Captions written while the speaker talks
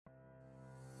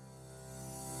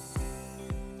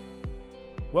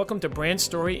Welcome to Brand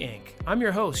Story Inc. I'm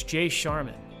your host, Jay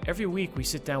Sharman. Every week we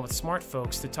sit down with smart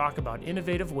folks to talk about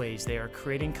innovative ways they are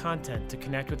creating content to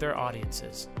connect with their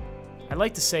audiences. I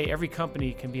like to say every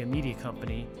company can be a media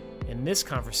company, and this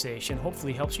conversation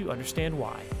hopefully helps you understand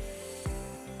why.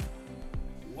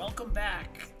 Welcome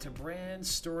back to Brand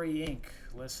Story Inc.,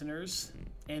 listeners,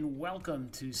 and welcome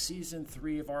to Season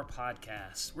 3 of our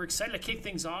podcast. We're excited to kick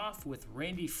things off with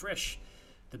Randy Frisch,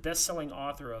 the best-selling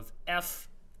author of F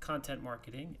Content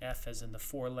Marketing, F as in the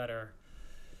four-letter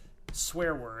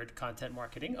swear word, content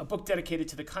marketing, a book dedicated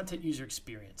to the content user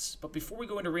experience. But before we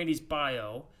go into Randy's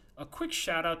bio, a quick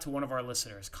shout out to one of our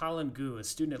listeners, Colin Gu, a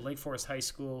student at Lake Forest High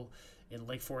School in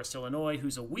Lake Forest, Illinois,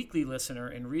 who's a weekly listener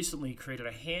and recently created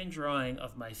a hand drawing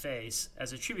of my face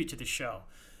as a tribute to the show.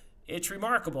 It's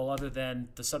remarkable other than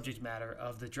the subject matter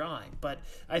of the drawing, but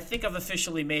I think I've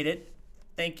officially made it.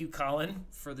 Thank you, Colin,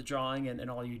 for the drawing and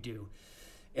all you do.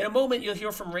 In a moment, you'll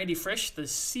hear from Randy Frisch, the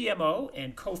CMO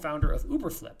and co-founder of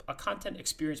Uberflip, a content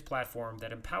experience platform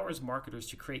that empowers marketers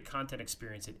to create content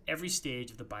experience at every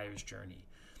stage of the buyer's journey.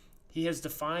 He has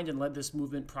defined and led this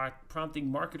movement,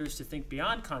 prompting marketers to think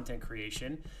beyond content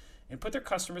creation and put their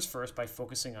customers first by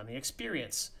focusing on the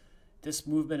experience. This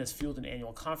movement has fueled an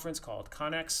annual conference called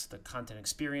ConX, the Content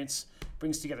Experience,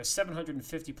 brings together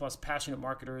 750 plus passionate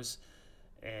marketers,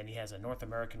 and he has a North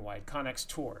American-wide ConX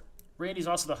tour. Randy's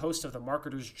also the host of the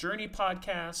Marketer's Journey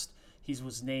podcast. He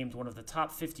was named one of the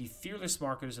top 50 fearless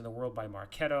marketers in the world by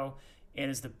Marketo and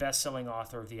is the best-selling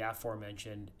author of the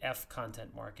aforementioned F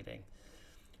Content Marketing.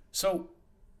 So,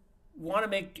 want to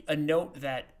make a note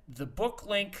that the book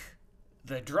link,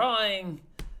 the drawing,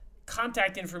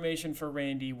 contact information for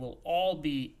Randy will all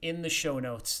be in the show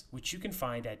notes, which you can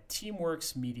find at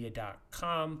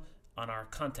teamworksmedia.com on our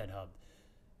Content Hub.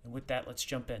 And with that, let's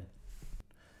jump in.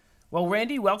 Well,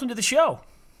 Randy, welcome to the show.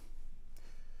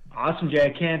 Awesome, Jay. I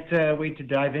can't wait to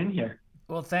dive in here.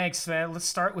 Well, thanks, man. Let's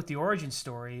start with the origin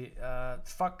story.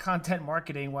 Fuck content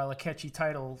marketing, while a catchy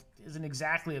title, isn't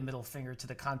exactly a middle finger to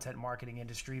the content marketing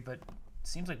industry, but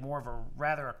seems like more of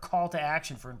a call to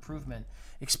action for improvement.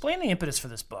 Explain the impetus for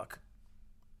this book.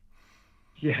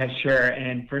 Yeah, sure.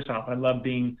 And first off, I love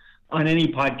being on any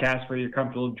podcast where you're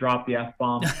comfortable to drop the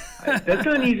F-bomb. That's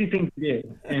not an easy thing to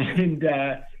do. And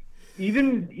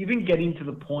even getting to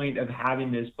the point of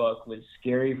having this book was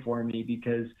scary for me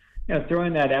because, you know,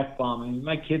 throwing that F-bomb, I mean,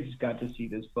 my kids got to see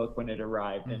this book when it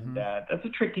arrived, and that's a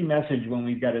tricky message when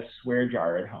we've got a swear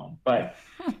jar at home. But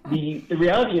the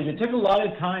reality is it took a lot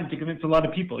of time to convince a lot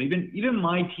of people, even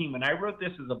my team. When I wrote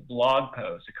this as a blog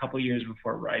post a couple years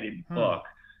before writing the book,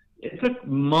 it took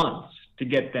months to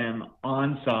get them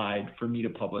on side for me to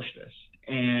publish this.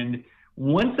 And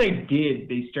once I did,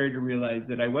 they started to realize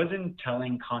that I wasn't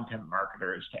telling content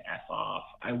marketers to F off.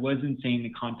 I wasn't saying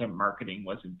that content marketing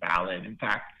wasn't valid. In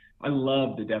fact, I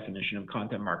love the definition of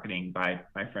content marketing by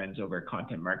my friends over at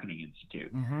Content Marketing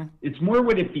Institute. It's more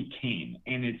what it became,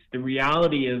 and it's the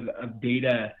reality of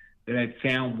data that I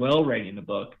found while writing the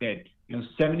book that, you know,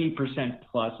 70%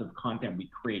 plus of content we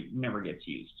create never gets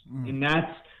used. And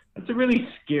that's a really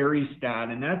scary stat,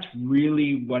 and that's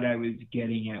really what I was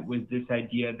getting at, was this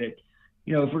idea that,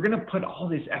 you know, if we're going to put all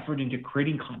this effort into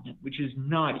creating content, which is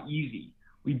not easy,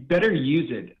 we better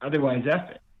use it, otherwise F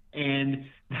it. And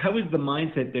that was the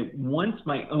mindset that once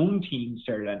my own team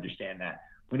started to understand that,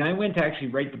 when I went to actually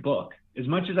write the book, as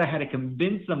much as I had to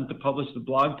convince them to publish the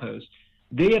blog post,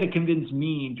 they had to convince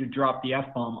me to drop the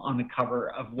F-bomb on the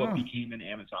cover of what became an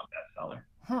Amazon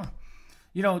bestseller.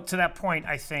 You know, to that point,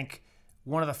 I think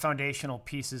one of the foundational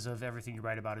pieces of everything you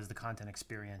write about is the content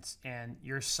experience. And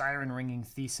your siren-ringing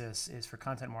thesis is for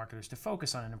content marketers to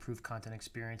focus on an improved content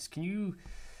experience. Can you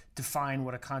define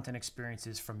what a content experience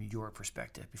is from your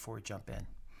perspective before we jump in?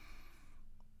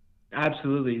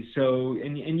 Absolutely. So,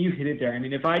 and you hit it there. I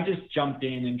mean, if I just jumped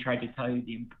in and tried to tell you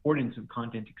the importance of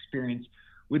content experience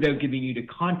without giving you the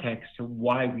context to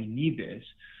why we need this,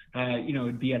 you know,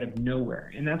 it'd be out of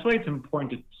nowhere. And that's why it's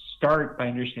important to start by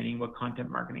understanding what content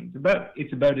marketing is about.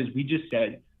 It's about, as we just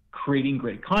said, creating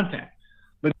great content.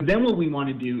 But then what we want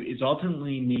to do is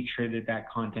ultimately make sure that that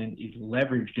content is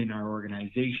leveraged in our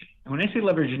organization. And when I say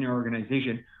leveraged in our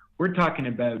organization, we're talking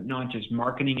about not just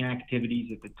marketing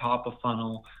activities at the top of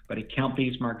funnel, but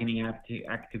account-based marketing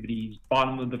activities,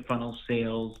 bottom of the funnel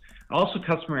sales, also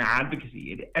customer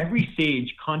advocacy. At every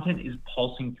stage, content is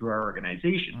pulsing through our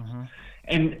organization.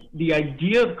 And the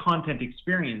idea of content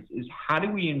experience is, how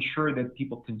do we ensure that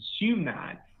people consume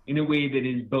that in a way that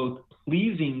is both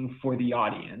pleasing for the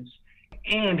audience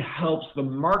and helps the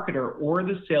marketer or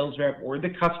the sales rep or the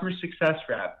customer success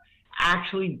rep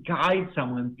actually guide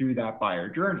someone through that buyer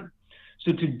journey.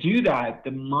 So to do that,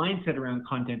 the mindset around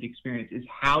content experience is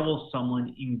how will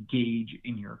someone engage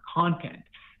in your content?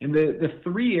 And the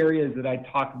three areas that I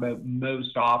talk about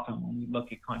most often when we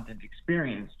look at content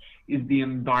experience is the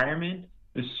environment,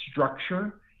 the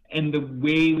structure, and the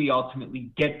way we ultimately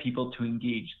get people to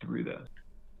engage through those.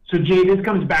 So Jay, this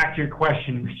comes back to your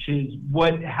question, which is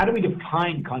how do we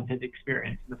define content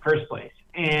experience in the first place?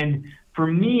 And for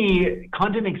me,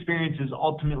 content experience is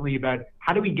ultimately about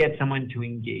how do we get someone to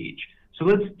engage? So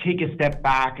let's take a step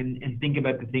back and think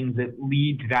about the things that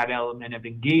lead to that element of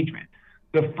engagement.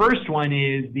 The first one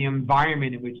is the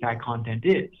environment in which that content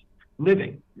is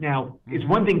living. Now, it's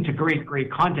one thing to create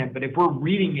great content, but if we're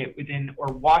reading it within or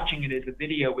watching it as a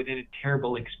video within a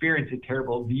terrible experience, a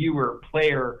terrible viewer,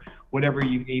 player, whatever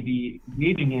you may be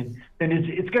engaging in, then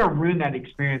it's going to ruin that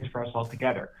experience for us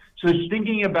altogether. So it's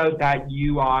thinking about that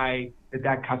UI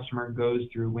that customer goes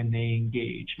through when they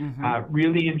engage,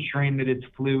 really ensuring that it's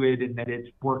fluid and that it's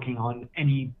working on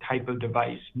any type of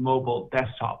device, mobile,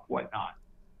 desktop, whatnot.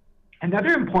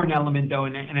 Another important element, though,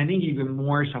 and I think even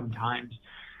more sometimes,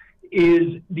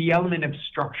 is the element of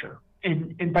structure.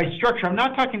 And by structure, I'm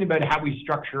not talking about how we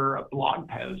structure a blog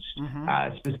post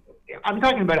specifically. I'm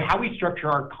talking about how we structure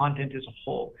our content as a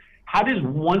whole. How does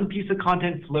one piece of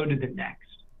content flow to the next?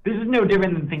 This is no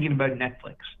different than thinking about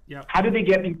Netflix. Yep. How do they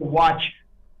get me to watch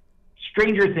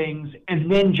Stranger Things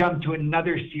and then jump to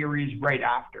another series right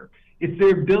after? It's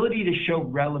their ability to show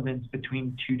relevance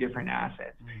between two different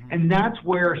assets. And that's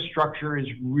where structure is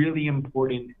really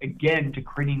important, again, to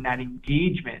creating that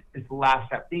engagement is the last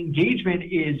step. The engagement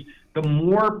is the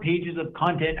more pages of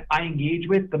content I engage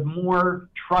with, the more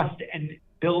trust and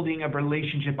building a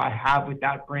relationship I have with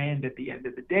that brand at the end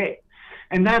of the day.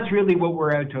 And that's really what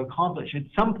we're out to accomplish. At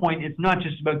some point, it's not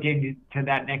just about getting to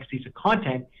that next piece of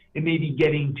content. It may be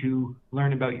getting to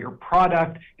learn about your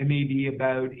product. It may be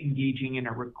about engaging in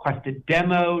a requested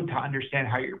demo to understand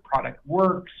how your product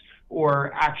works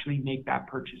or actually make that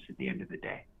purchase at the end of the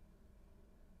day.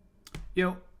 You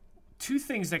know, two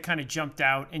things that kind of jumped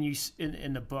out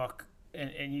in the book,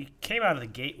 and you came out of the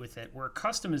gate with it, were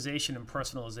customization and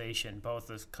personalization,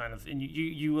 both as kind of, and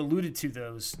you alluded to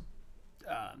those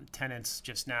tenants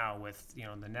just now with, you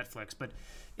know, the Netflix. But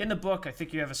in the book, I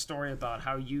think you have a story about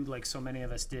how you, like so many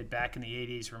of us did back in the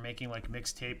 80s, were making like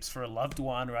mixtapes for a loved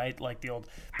one, right? Like the old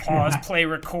pause, play,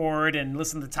 record, and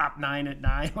listen to the top 9 at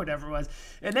 9, whatever it was.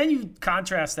 And then you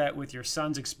contrast that with your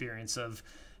son's experience of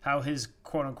how his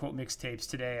quote-unquote mixtapes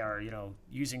today are, you know,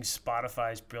 using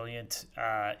Spotify's brilliant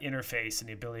interface and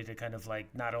the ability to kind of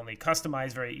like not only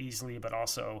customize very easily, but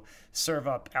also serve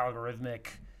up algorithmic,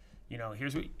 you know,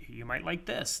 here's what you might like,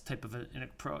 this type of an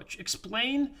approach.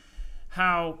 Explain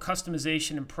how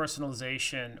customization and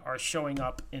personalization are showing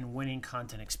up in winning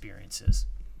content experiences.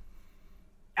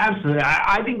 Absolutely.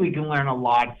 I think we can learn a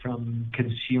lot from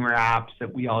consumer apps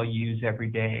that we all use every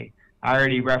day. I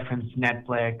already referenced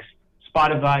Netflix.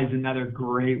 Spotify is another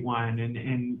great one.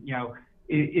 And you know,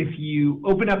 if you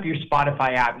open up your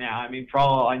Spotify app now, I mean, for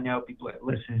all I know, people are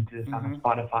listening to this on a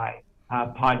Spotify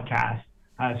podcast.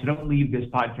 So don't leave this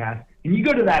podcast. And you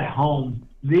go to that home,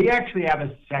 they actually have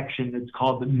a section that's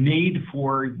called the Made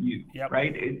for You,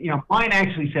 right? You know, mine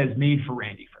actually says Made for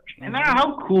Randy Frisch. And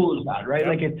how cool is that, right?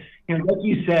 Like, you know, like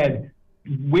you said,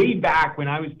 way back when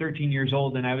I was 13 years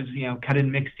old and I was, you know, cutting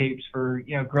mixtapes for,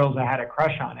 you know, girls I had a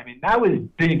crush on. I mean, that was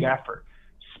big effort.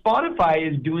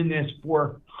 Spotify is doing this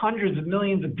for hundreds of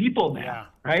millions of people now,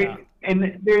 right? Yeah.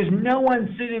 And there's no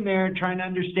one sitting there trying to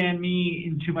understand me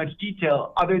in too much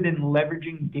detail other than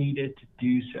leveraging data to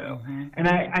do so. And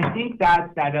I think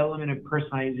that's that element of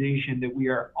personalization that we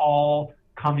are all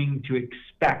coming to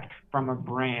expect from a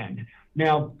brand.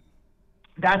 Now,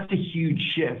 that's a huge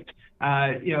shift.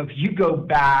 You know, if you go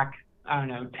back, I don't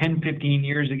know, 10, 15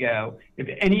 years ago, if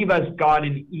any of us got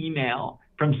an email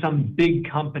from some big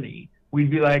company, we'd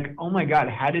be like, oh my God,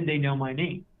 how did they know my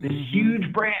name? This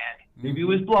huge brand, maybe it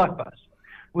was Blockbuster,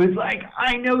 was like,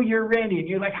 I know you're Randy. And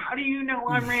you're like, how do you know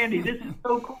I'm Randy? This is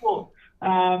so cool.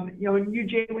 You know, and you,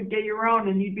 Jay, would get your own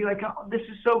and you'd be like, oh, this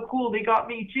is so cool. They got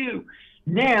me too.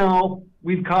 Now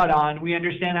we've caught on. We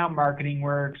understand how marketing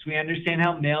works. We understand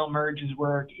how mail merges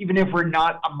work. Even if we're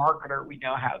not a marketer, we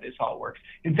know how this all works.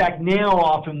 In fact, now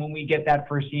often when we get that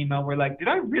first email, we're like, did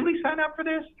I really sign up for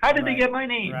this? How did they get my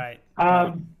name?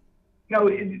 You know,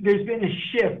 there's been a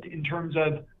shift in terms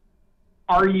of,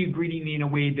 are you greeting me in a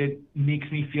way that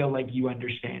makes me feel like you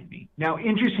understand me? Now,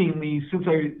 interestingly, since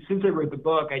I wrote the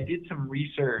book, I did some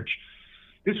research.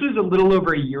 This was a little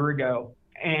over a year ago,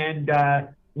 and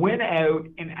went out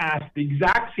and asked the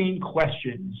exact same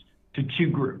questions to two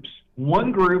groups.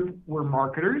 One group were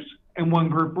marketers, and one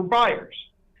group were buyers.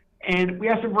 And we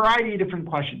asked a variety of different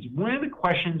questions. One of the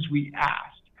questions we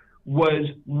asked was,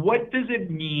 what does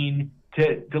it mean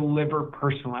to deliver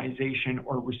personalization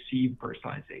or receive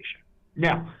personalization?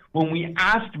 Now, when we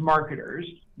asked marketers,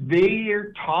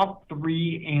 their top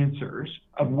 3 answers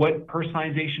of what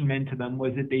personalization meant to them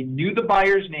was that they knew the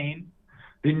buyer's name,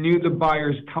 they knew the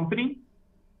buyer's company,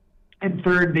 and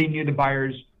third, they knew the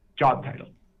buyer's job title,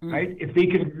 right? If they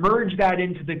could merge that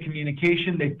into the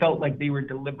communication, they felt like they were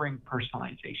delivering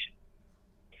personalization.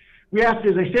 We asked,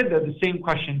 as I said, though, the same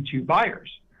question to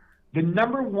buyers. The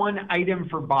number 1 item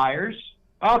for buyers,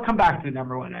 I'll come back to the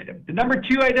number 1 item. The number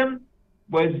 2 item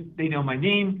was they know my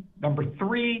name. Number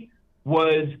 3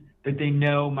 was that they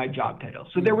know my job title.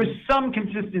 So there was some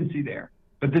consistency there.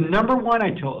 But the number 1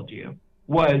 I told you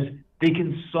was they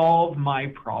can solve my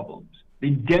problems. They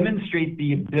demonstrate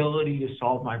the ability to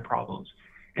solve my problems.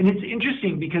 And it's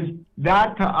interesting because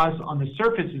that to us on the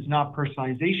surface is not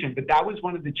personalization, but that was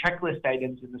one of the checklist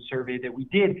items in the survey that we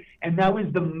did. And that was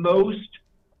the most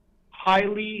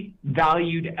highly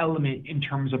valued element in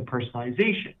terms of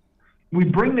personalization. We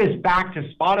bring this back to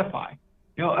Spotify.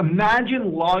 You know,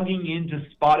 imagine logging into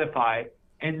Spotify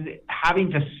and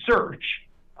having to search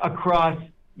across,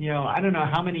 you know, I don't know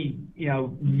how many, you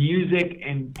know, music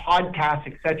and podcasts,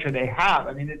 et cetera, they have.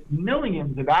 I mean, it's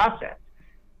millions of assets.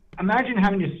 Imagine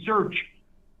having to search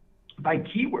by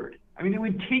keyword. I mean, it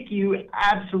would take you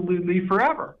absolutely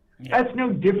forever. Yeah. That's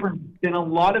no different than a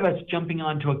lot of us jumping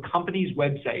onto a company's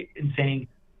website and saying,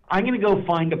 I'm going to go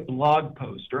find a blog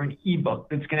post or an ebook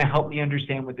that's going to help me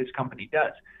understand what this company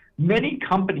does. Many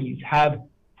companies have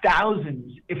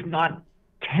thousands, if not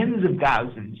tens of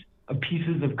thousands, of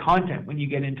pieces of content when you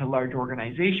get into large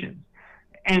organizations.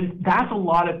 And that's a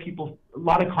lot of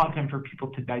content for people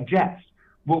to digest.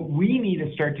 What we need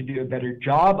to start to do a better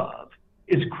job of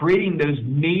is creating those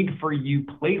made-for-you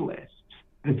playlists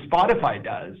that Spotify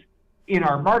does in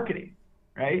our marketing,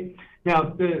 right? Now,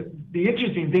 the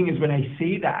interesting thing is when I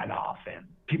say that often,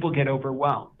 people get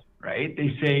overwhelmed, right?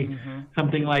 They say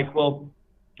something like, well,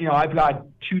 you know, I've got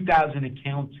 2,000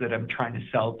 accounts that I'm trying to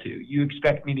sell to. You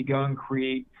expect me to go and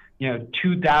create, you know,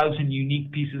 2,000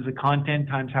 unique pieces of content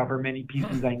times however many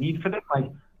pieces I need for them? Like,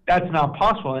 that's not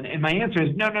possible. And my answer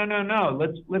is no.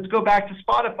 Let's go back to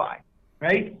Spotify,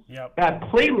 right? Yep. That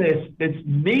playlist that's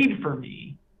made for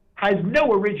me has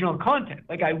no original content.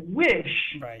 Like, I wish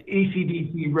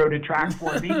AC/DC wrote a track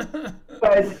for me,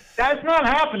 but that's not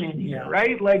happening here,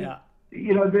 right? Like,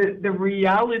 you know, the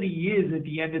reality is at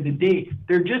the end of the day,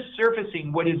 they're just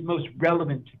surfacing what is most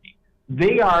relevant to me.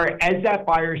 They are, as that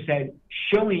buyer said,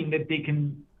 showing that they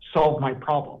can solve my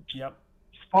problems. Yep.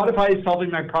 Spotify is solving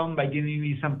my problem by giving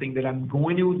me something that I'm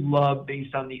going to love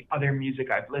based on the other music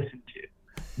I've listened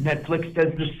to. Netflix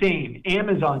does the same.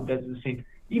 Amazon does the same.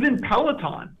 Even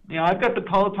Peloton. You know, I've got the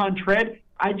Peloton tread.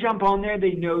 I jump on there.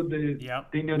 They know the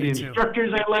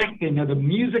instructors I like. They know the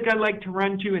music I like to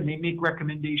run to, and they make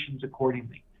recommendations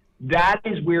accordingly. That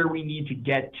is where we need to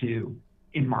get to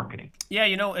in marketing. Yeah,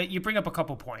 you know, you bring up a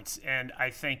couple points, and I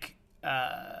think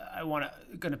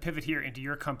going to pivot here into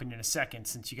your company in a second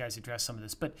since you guys addressed some of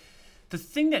this. But the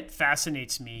thing that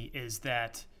fascinates me is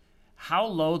that how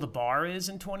low the bar is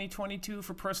in 2022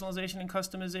 for personalization and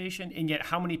customization, and yet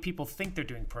how many people think they're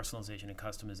doing personalization and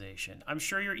customization. I'm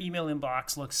sure your email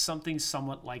inbox looks something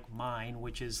somewhat like mine,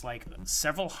 which is like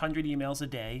several hundred emails a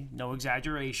day, no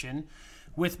exaggeration,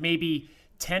 with maybe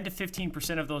 10 to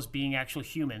 15% of those being actual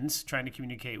humans trying to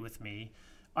communicate with me.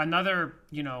 Another,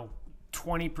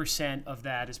 20% of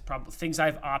that is probably things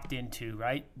I've opted into,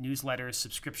 right? Newsletters,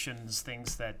 subscriptions,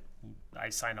 things that I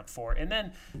sign up for. And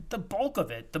then the bulk of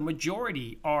it, the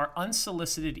majority, are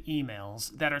unsolicited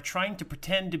emails that are trying to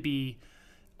pretend to be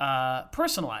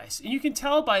personalized. And you can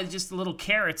tell by just the little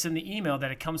carrots in the email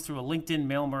that it comes through a LinkedIn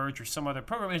mail merge or some other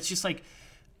program. And it's just like,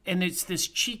 and it's this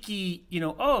cheeky,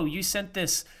 oh, you sent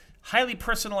this highly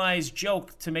personalized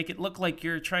joke to make it look like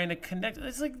you're trying to connect.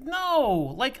 It's like,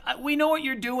 no, like, we know what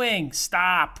you're doing.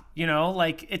 Stop.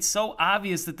 Like, it's so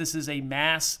obvious that this is a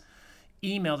mass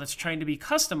email that's trying to be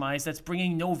customized, that's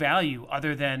bringing no value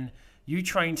other than you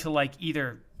trying to like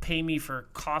either pay me for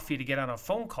coffee to get on a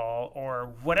phone call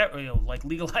or whatever, like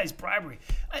legalized bribery.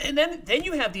 And then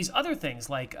you have these other things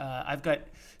like I've got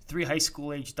 3 high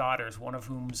school age daughters, one of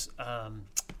whom's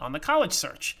on the college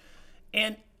search.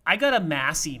 And I got a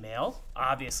mass email,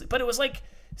 obviously, but it was like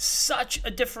such a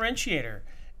differentiator.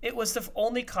 It was the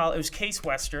only college, it was Case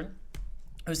Western.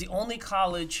 It was the only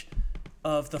college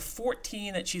of the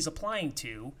 14 that she's applying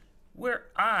to where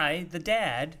I, the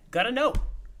dad, got a note.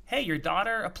 Hey, your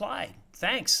daughter applied.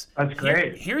 Thanks. That's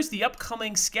great. Here's the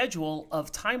upcoming schedule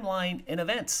of timeline and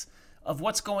events of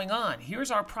what's going on.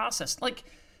 Here's our process. Like,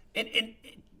 and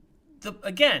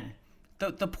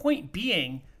the point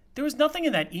being, there was nothing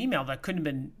in that email that couldn't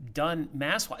have been done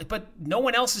mass-wise, but no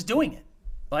one else is doing it.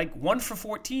 Like 1 for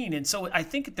 14. And so I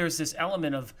think there's this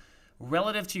element of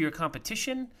relative to your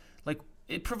competition, like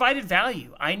it provided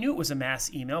value. I knew it was a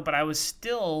mass email, but I was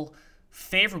still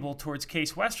favorable towards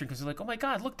Case Western because they're like, oh my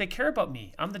God, look, they care about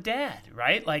me. I'm the dad,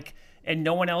 right? Like, and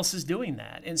no one else is doing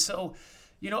that. And so,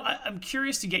 I'm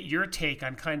curious to get your take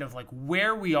on kind of like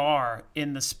where we are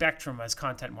in the spectrum as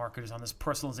content marketers on this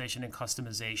personalization and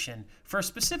customization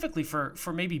specifically for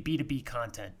maybe B2B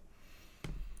content.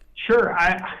 Sure.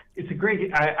 I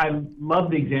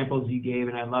love the examples you gave,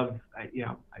 and I love,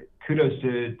 kudos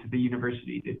to the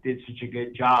university that did such a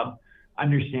good job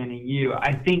understanding you.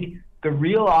 I think the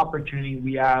real opportunity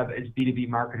we have as B2B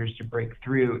marketers to break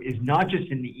through is not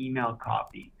just in the email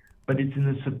copy, but it's in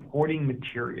the supporting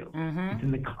materials. It's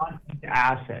in the content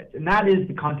assets, and that is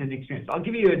the content experience. I'll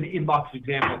give you an inbox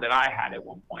example that I had at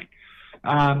one point.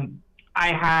 I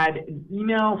had an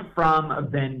email from a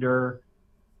vendor,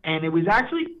 and it was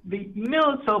actually, the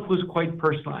email itself was quite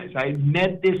personalized. I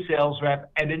met this sales rep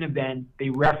at an event. They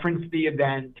referenced the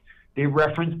event. They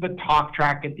referenced the talk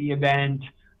track at the event,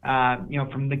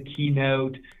 from the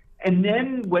keynote. And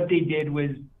then what they did was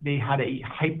they had a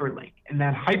hyperlink, and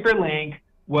that hyperlink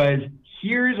was,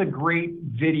 here's a great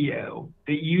video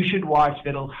that you should watch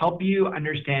that'll help you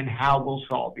understand how we'll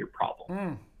solve your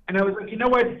problem. And I was like, you know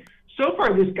what? So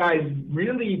far, this guy's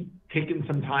really taken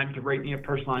some time to write me a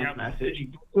personalized message. He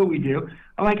does what we do.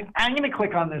 I'm like, I'm going to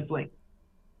click on this link.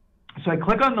 So I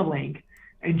click on the link,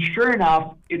 and sure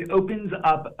enough, it opens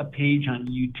up a page on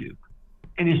YouTube.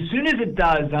 And as soon as it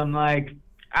does, I'm like,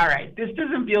 all right, this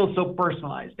doesn't feel so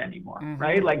personalized anymore,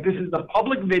 right? Like, this is a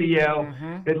public video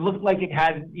that looked like it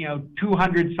had,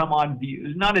 200 some odd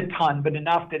views. Not a ton, but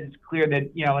enough that it's clear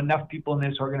that, enough people in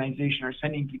this organization are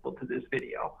sending people to this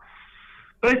video.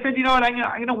 But I said, you know what,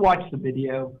 I'm gonna watch the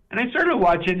video. And I started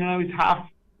watching, and I was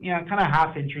kind of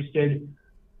half interested.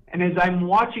 And as I'm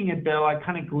watching it, though, I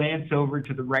kind of glance over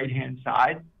to the right-hand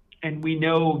side, and we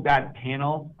know that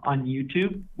panel on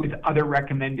YouTube with other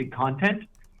recommended content.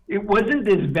 It wasn't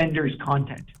this vendor's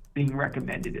content being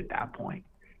recommended at that point.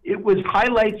 It was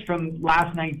highlights from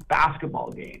last night's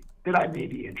basketball game that I may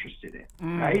be interested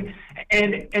in, right?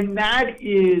 And that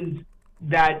is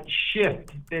that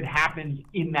shift that happens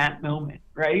in that moment,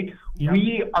 right? Yep.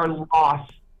 We are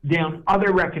lost down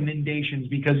other recommendations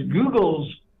because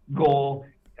Google's goal,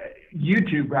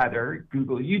 YouTube's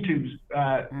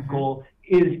goal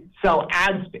is sell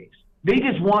ad space. They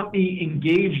just want me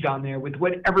engaged on there with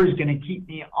whatever is going to keep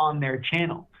me on their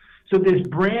channel. So this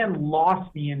brand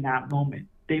lost me in that moment.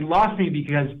 They lost me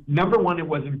because, number one, it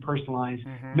wasn't personalized.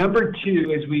 Number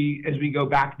two, as we go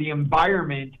back, the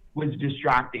environment was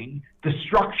distracting. The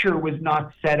structure was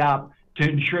not set up to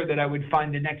ensure that I would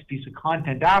find the next piece of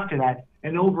content after that.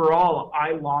 And overall,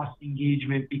 I lost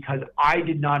engagement because I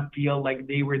did not feel like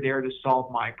they were there to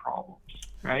solve my problems,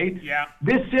 right? Yeah.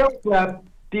 This sales rep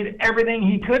did everything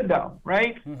he could, though,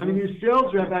 right? I mean, this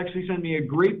sales rep actually sent me a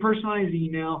great personalized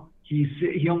email.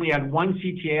 He only had one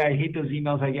CTA. I hate those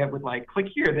emails I get with like, click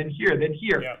here, then here, then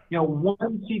here. Yeah. One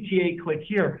CTA, click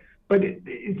here. But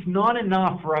it's not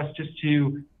enough for us just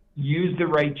to use the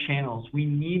right channels. We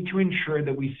need to ensure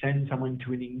that we send someone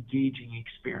to an engaging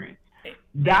experience.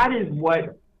 That is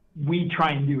what we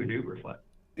try and do at Uberflip.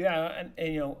 Yeah,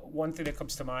 and one thing that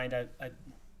comes to mind, I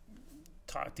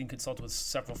talked and consulted with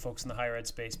several folks in the higher ed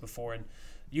space before, and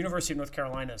University of North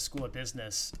Carolina School of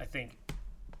Business, I think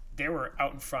they were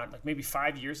out in front, like maybe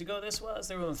 5 years ago they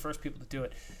were one of the first people to do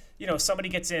it. Somebody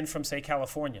gets in from, say,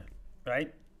 California,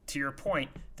 right? To your point,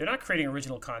 they're not creating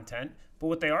original content, but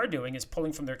what they are doing is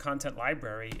pulling from their content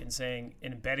library and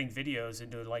embedding videos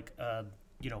into like,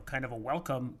 kind of a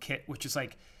welcome kit, which is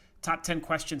like top 10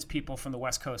 questions people from the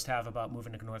West Coast have about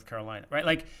moving to North Carolina, right?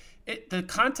 Like the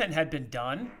content had been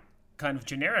done kind of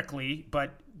generically,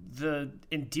 but the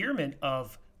endearment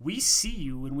of we see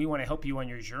you and we want to help you on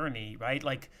your journey, right?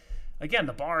 Like, again,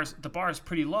 the bar is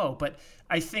pretty low, but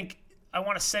I think I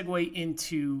want to segue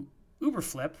into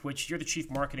Uberflip, which you're the chief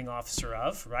marketing officer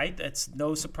of, right? That's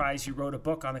no surprise you wrote a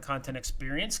book on the content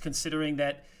experience, considering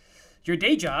that your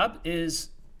day job is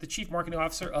the chief marketing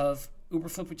officer of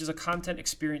Uberflip, which is a content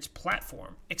experience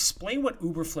platform. Explain what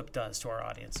Uberflip does to our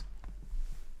audience.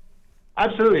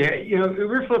 Absolutely.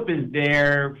 Uberflip is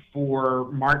there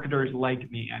for marketers like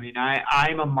me. I mean,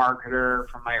 I'm a marketer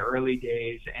from my early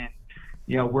days, and,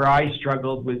 where I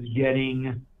struggled was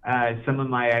getting some of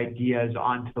my ideas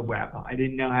onto the web. I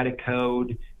didn't know how to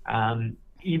code.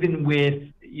 Even with,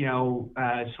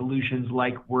 solutions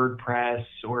like WordPress,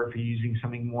 or if you're using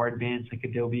something more advanced like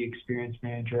Adobe Experience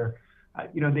Manager,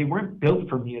 they weren't built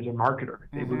for me as a marketer.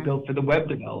 They were built for the web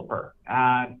developer.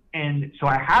 And so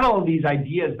I had all of these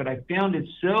ideas, but I found it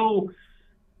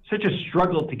such a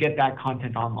struggle to get that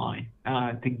content online,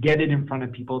 to get it in front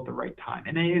of people at the right time.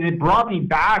 And it brought me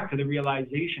back to the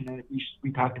realization that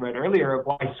we talked about earlier of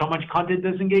why so much content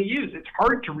doesn't get used. It's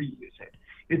hard to reuse it.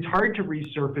 It's hard to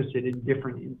resurface it in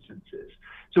different instances.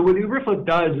 So what Uberflip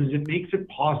does is it makes it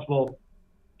possible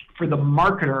for the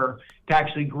marketer to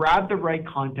actually grab the right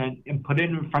content and put it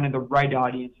in front of the right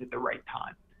audience at the right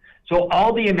time. So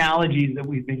all the analogies that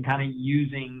we've been kind of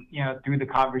using, through the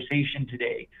conversation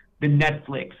today, the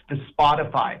Netflix, the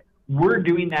Spotify, we're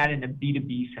doing that in a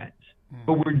B2B sense.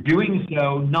 But we're doing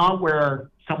so not where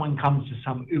someone comes to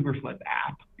some Uberflip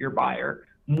app, your buyer,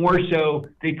 more so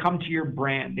they come to your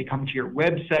brand, they come to your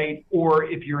website, or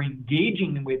if you're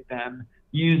engaging with them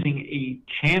using a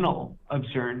channel of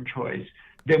certain choice,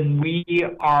 then we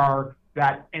are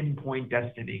that endpoint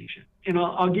destination. And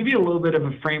I'll give you a little bit of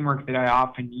a framework that I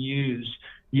often use,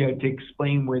 to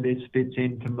explain where this fits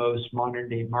into most modern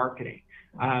day marketing.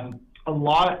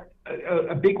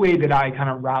 A big way that I kind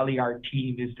of rally our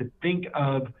team is to think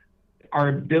of our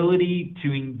ability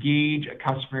to engage a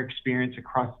customer experience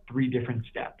across 3 different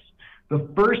steps. The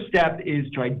first step is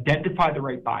to identify the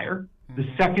right buyer. The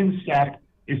second step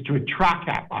is to attract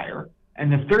that buyer.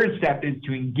 And the third step is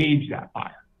to engage that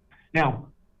buyer. Now,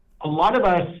 a lot of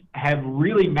us have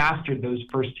really mastered those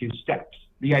first 2 steps,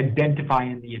 the identify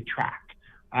and the attract.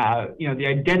 The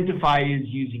identify is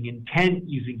using intent,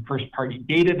 using first-party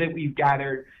data that we've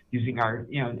gathered, using our,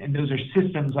 and those are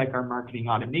systems like our marketing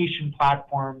automation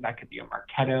platform. That could be a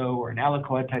Marketo or an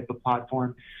Eloqua type of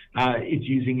platform. It's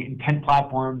using intent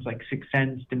platforms like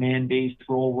 6sense, Demandbase,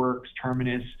 Rollworks,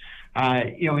 Terminus,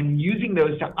 and using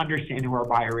those to understand who our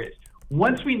buyer is.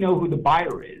 Once we know who the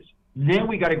buyer is, then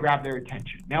we got to grab their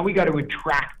attention. Now we got to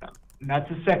attract them. And that's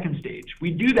the second stage.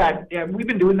 We do that. We've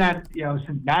been doing that,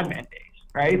 since Mad Men days.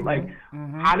 Right? Like,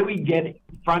 how do we get in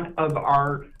front of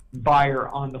our buyer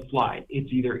on the fly? It's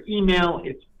either email,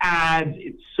 it's ads,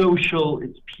 it's social,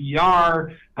 it's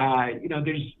PR.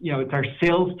 It's our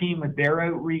sales team with their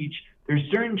outreach. There's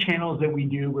certain channels that we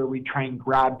do where we try and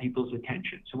grab people's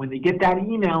attention. So when they get that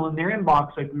email in their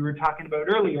inbox, like we were talking about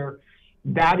earlier,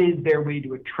 that is their way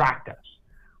to attract us.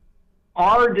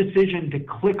 Our decision to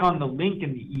click on the link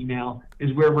in the email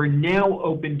is where we're now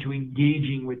open to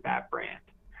engaging with that brand.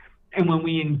 And when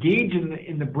we engage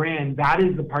in the brand, that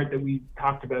is the part that we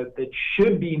talked about that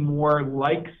should be more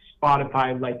like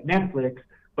Spotify, like Netflix,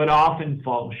 but often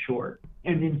falls short.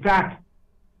 And in fact,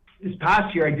 this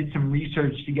past year, I did some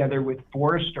research together with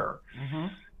Forrester.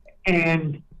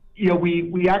 And,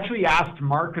 we actually asked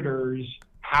marketers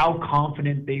how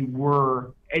confident they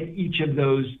were at each of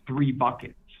those 3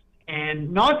 buckets.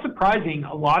 And not surprising,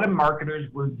 a lot of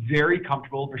marketers were very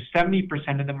comfortable. Over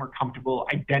 70% of them were comfortable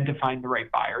identifying the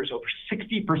right buyers. Over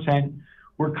 60%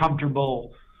 were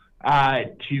comfortable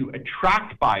to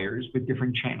attract buyers with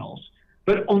different channels.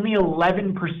 But only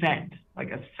 11%,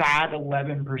 like a sad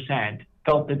 11%,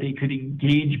 felt that they could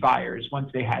engage buyers once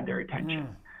they had their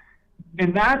attention.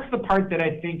 And that's the part that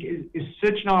I think is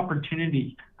such an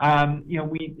opportunity. To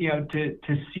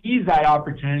seize that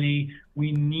opportunity,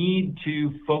 we need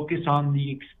to focus on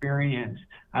the experience.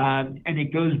 And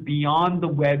it goes beyond the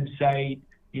website,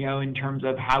 in terms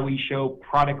of how we show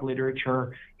product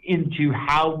literature, into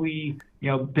how we,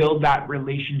 build that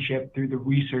relationship through the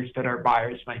research that our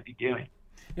buyers might be doing.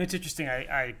 It's interesting.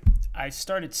 I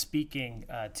started speaking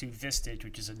to Vistage,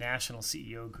 which is a national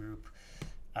CEO group,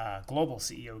 global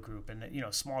CEO group, and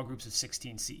small groups of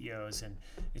 16 CEOs, and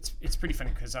it's pretty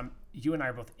funny because you and I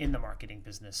are both in the marketing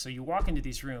business. So you walk into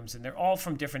these rooms, and they're all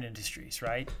from different industries,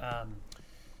 right?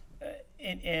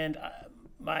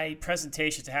 My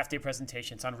presentation, it's a half-day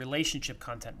presentation. It's on relationship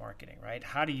content marketing, right?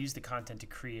 How to use the content to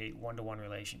create one-to-one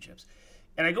relationships.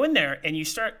 And I go in there, and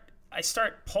I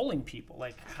start polling people,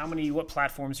 like what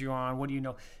platforms you're on, what do you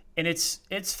know, and it's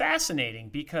fascinating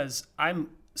because I'm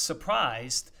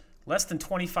surprised. Less than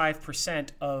 25%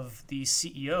 of these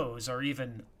CEOs are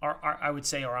I would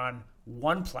say, are on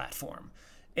one platform.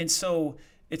 And so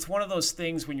it's one of those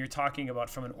things when you're talking about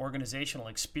from an organizational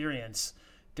experience,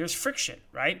 there's friction,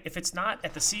 right? If it's not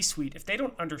at the C-suite, if they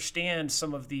don't understand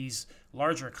some of these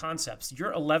larger concepts,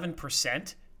 you're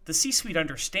 11%, the C-suite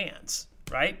understands,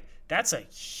 right? That's a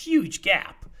huge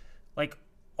gap. Like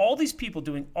all these people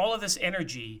doing all of this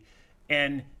energy,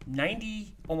 and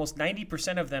almost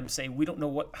 90% of them say we don't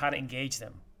know how to engage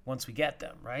them once we get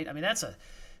them, right? I mean, that's a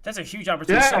huge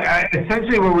opportunity. Yeah,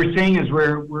 essentially what we're saying is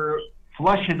we're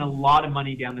flushing a lot of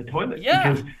money down the toilet.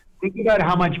 Yeah. Because think about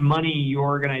how much money your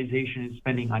organization is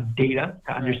spending on data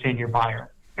to understand your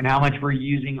buyer. and how much we're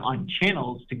using on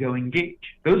channels to go engage.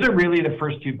 Those are really the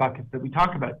first two buckets that we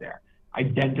talk about there.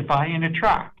 Identify and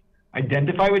attract.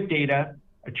 Identify with data,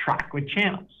 attract with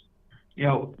channels.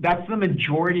 That's the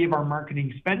majority of our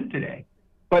marketing spend today.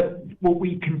 But what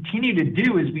we continue to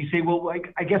do is we say, well,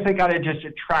 I guess I got to just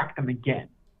attract them again.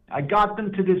 I got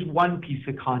them to this one piece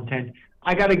of content.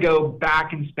 I got to go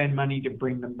back and spend money to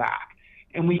bring them back.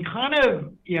 And we kind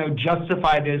of,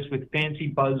 justify this with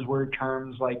fancy buzzword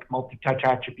terms like multi-touch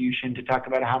attribution to talk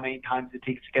about how many times it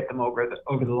takes to get them over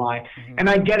the line. Mm-hmm. And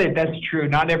I get it, that's true.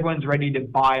 Not everyone's ready to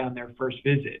buy on their first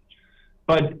visit.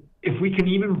 But if we can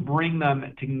even bring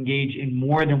them to engage in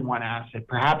more than one asset,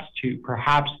 perhaps two,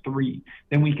 perhaps three,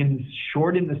 then we can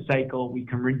shorten the cycle, we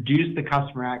can reduce the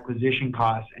customer acquisition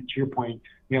costs, and to your point,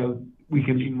 we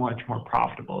can be much more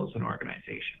profitable as an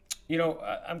organization.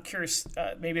 I'm curious,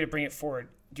 maybe to bring it forward,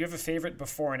 do you have a favorite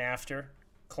before and after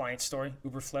client story,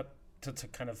 Uberflip, to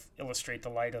kind of illustrate the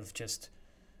light of just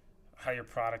how your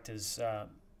product has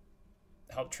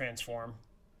helped transform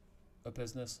a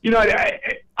business?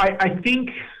 I think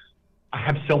I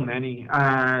have so many.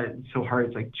 It's so hard.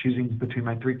 It's like choosing between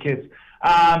my three kids.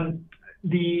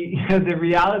 The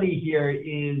reality here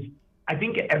is I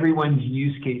think everyone's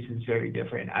use case is very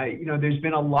different. There's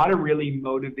been a lot of really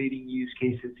motivating use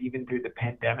cases even through the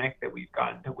pandemic that we've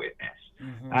gotten to witness.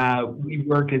 Mm-hmm. We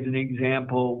work as an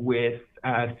example with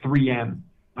 3M.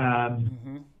 3M,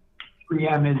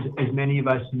 as many of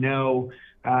us know,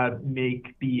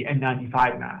 make the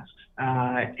N95 masks.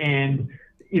 And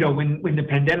when the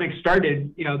pandemic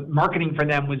started, marketing for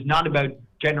them was not about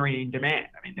generating demand.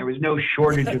 I mean, there was no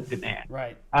shortage of demand.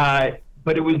 Right.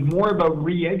 But it was more about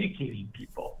re-educating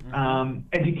people,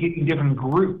 educating different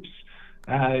groups.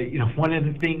 One of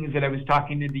the things that I was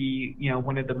talking to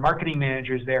one of the marketing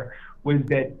managers there was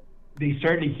that they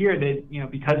started to hear that,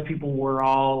 because people were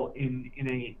all in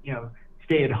a,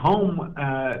 stay-at-home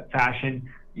fashion,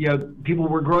 people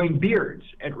were growing beards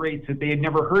at rates that they had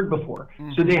never heard before.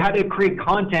 Mm-hmm. So they had to create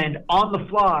content on the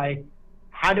fly,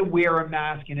 how to wear a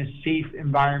mask in a safe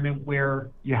environment where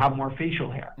you have more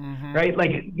facial hair, right?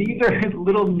 Like these are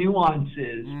little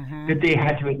nuances that they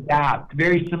had to adapt.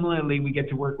 Very similarly, we get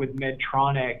to work with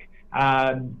Medtronic.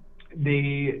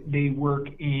 They work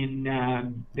in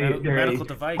medical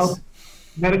device.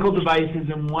 Medical devices,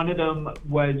 and one of them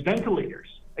was ventilators.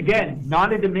 Again,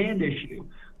 not a demand issue.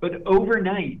 But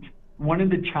overnight, one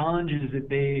of the challenges that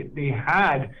they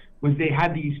had was they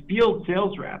had these field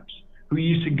sales reps who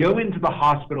used to go into the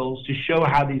hospitals to show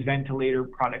how these ventilator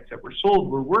products that were sold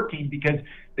were working because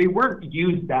they weren't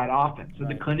used that often. So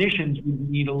the clinicians would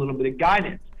need a little bit of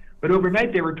guidance. But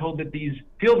overnight, they were told that these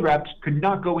field reps could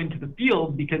not go into the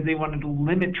field because they wanted to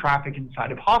limit traffic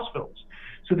inside of hospitals.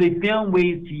 So they found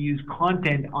ways to use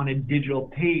content on a digital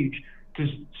page to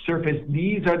surface,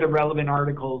 these are the relevant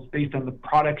articles based on the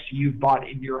products you've bought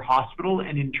in your hospital,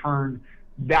 and in turn,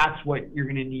 that's what you're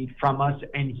going to need from us,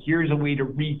 and here's a way to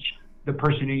reach the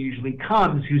person who usually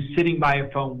comes, who's sitting by a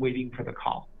phone waiting for the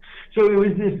call. So it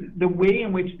was the way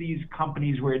in which these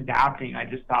companies were adapting, I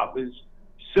just thought was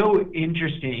so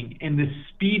interesting, and the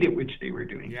speed at which they were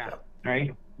doing so,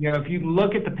 right? If you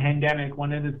look at the pandemic,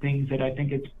 one of the things that I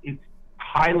think it's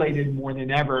highlighted more than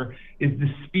ever is the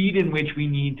speed in which we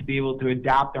need to be able to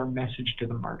adapt our message to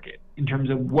the market in terms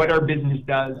of what our business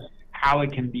does, how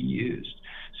it can be used.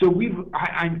 So we've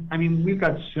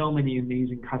got so many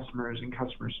amazing customers and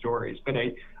customer stories, but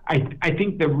I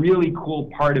think the really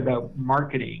cool part about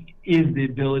marketing is the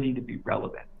ability to be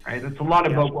relevant, right? That's a lot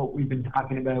about what we've been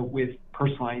talking about with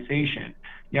personalization.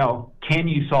 Can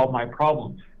you solve my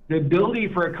problem? The ability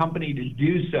for a company to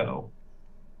do so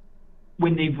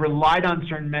when they've relied on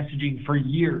certain messaging for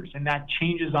years and that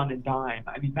changes on a dime,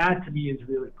 that to me is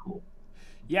really cool.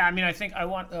 Yeah, I think I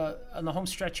want, on the home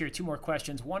stretch here, two more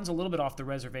questions. One's a little bit off the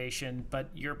reservation, but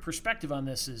your perspective on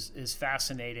this is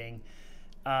fascinating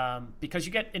because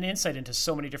you get an insight into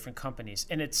so many different companies.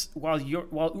 And it's while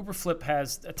Uberflip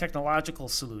has a technological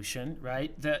solution,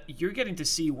 right, that you're getting to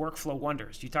see workflow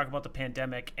wonders. You talk about the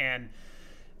pandemic, and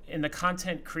in the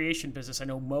content creation business, I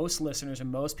know most listeners and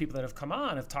most people that have come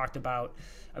on have talked about,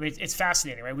 it's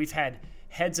fascinating, right? We've had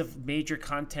heads of major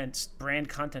brand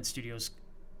content studios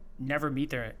never meet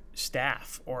their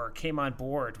staff or came on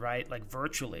board, right? Like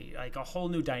virtually, like a whole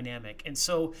new dynamic. And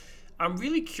so I'm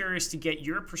really curious to get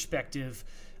your perspective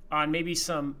on maybe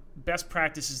some best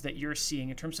practices that you're seeing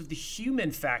in terms of the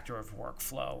human factor of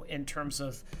workflow, in terms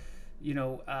of,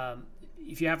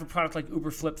 if you have a product like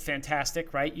Uberflip,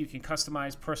 fantastic, right? You can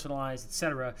customize, personalize,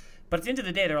 etc. But at the end of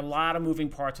the day, there are a lot of moving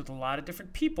parts with a lot of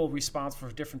different people responsible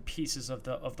for different pieces of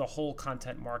the whole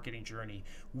content marketing journey.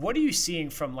 What are you seeing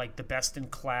from like the best in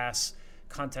class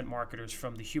content marketers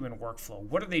from the human workflow?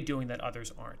 What are they doing that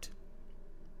others aren't?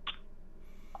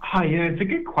 Yeah, it's a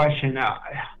good question.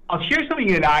 I'll share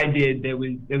something that I did that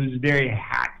was very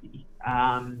hacky,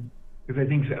 because I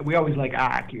think we always like a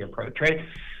hacky approach, right?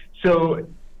 So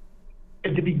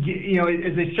at the beginning,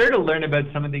 as I started to learn about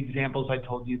some of the examples I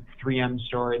told you, the 3M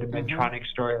story, the Medtronic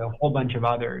story, a whole bunch of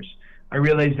others, I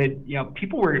realized that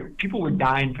people were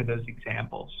dying for those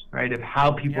examples, right? Of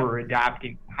how people were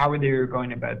adapting, how they were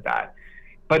going about that.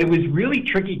 But it was really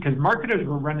tricky because marketers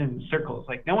were running in circles.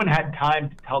 Like, no one had time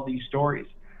to tell these stories.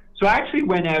 So I actually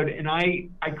went out and I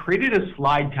created a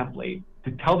slide template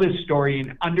to tell this story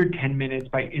in under 10 minutes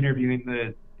by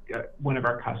interviewing one of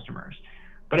our customers.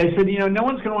 But I said, no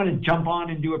one's going to want to jump on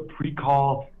and do a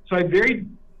pre-call. So I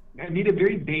made a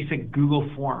very basic Google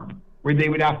form where they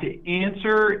would have to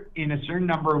answer in a certain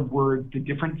number of words the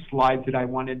different slides that I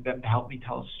wanted them to help me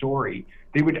tell a story.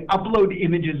 They would upload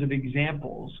images of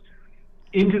examples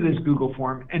into this Google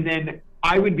form, and then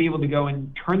I would be able to go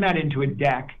and turn that into a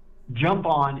deck, jump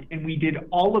on, and we did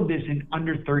all of this in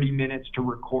under 30 minutes to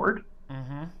record.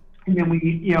 Mm-hmm. And then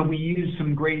we use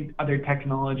some great other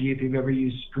technology. If you've ever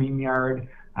used StreamYard,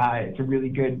 it's a really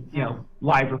good,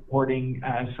 live recording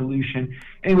solution.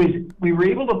 Anyways, we were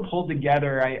able to pull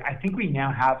together, I think we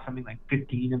now have something like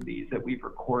 15 of these that we've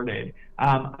recorded,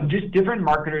 of just different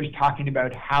marketers talking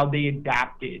about how they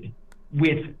adapted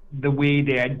with the way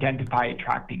they identify,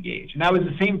 attract, engage. And that was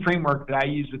the same framework that I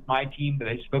used with my team that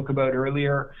I spoke about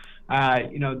earlier,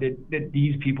 that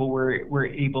these people were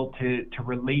able to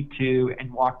relate to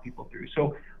and walk people through.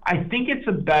 So I think it's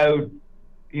about,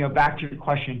 back to your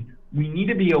question, we need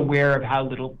to be aware of how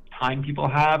little time people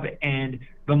have, and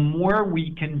the more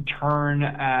we can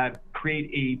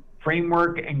create a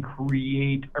framework and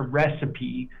create a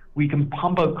recipe, we can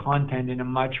pump out content in a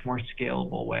much more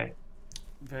scalable way.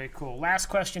 Very cool. Last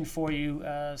question for you.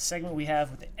 Segment we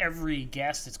have with every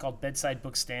guest. It's called Bedside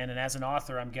Book Stand, and as an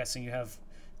author, I'm guessing you have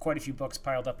quite a few books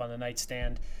piled up on the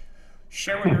nightstand.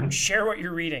 Share what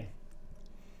you're reading.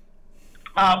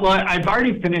 Well, I've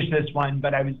already finished this one,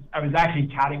 but I was actually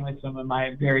chatting with some of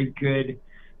my very good,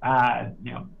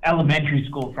 elementary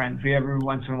school friends. Every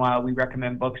once in a while we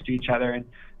recommend books to each other, and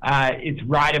it's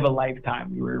Ride of a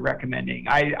Lifetime. We were recommending.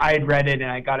 I had read it,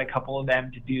 and I got a couple of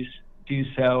them to do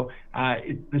so.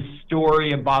 It's the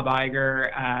story of Bob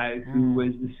Iger, who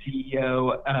was the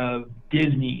CEO of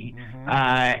Disney,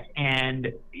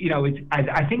 and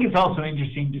I think it's also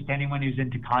interesting just anyone who's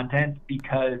into content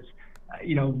because.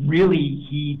 Really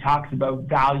he talks about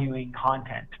valuing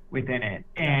content within it.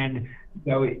 And,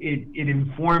 it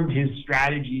informed his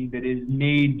strategy that has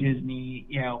made Disney,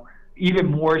 even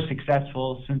more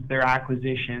successful since their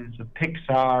acquisitions of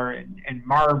Pixar and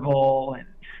Marvel and,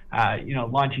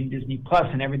 launching Disney Plus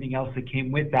and everything else that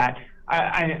came with that.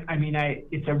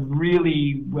 It's a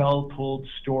really well-told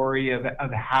story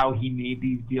of how he made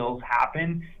these deals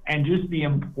happen and just the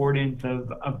importance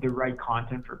of the right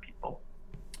content for people.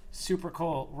 Super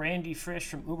cool. Randy Frisch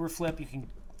from Uberflip. You can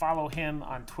follow him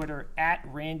on Twitter at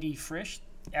Randy Frisch,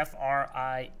 Frisch.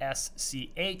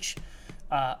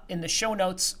 In the show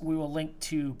notes, we will link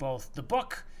to both the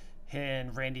book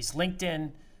and Randy's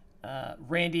LinkedIn.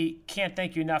 Randy, can't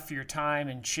thank you enough for your time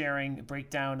and sharing a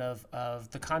breakdown of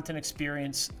the content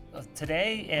experience of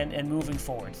today and moving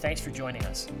forward. Thanks for joining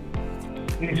us.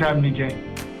 Thanks for having me, Jay.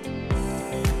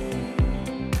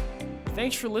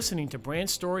 Thanks for listening to Brand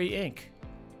Story Inc.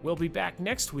 We'll be back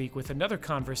next week with another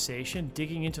conversation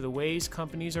digging into the ways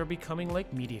companies are becoming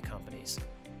like media companies.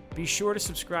 Be sure to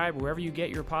subscribe wherever you get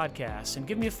your podcasts and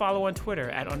give me a follow on Twitter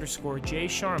at _Jay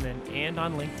Sharman and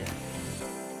on LinkedIn.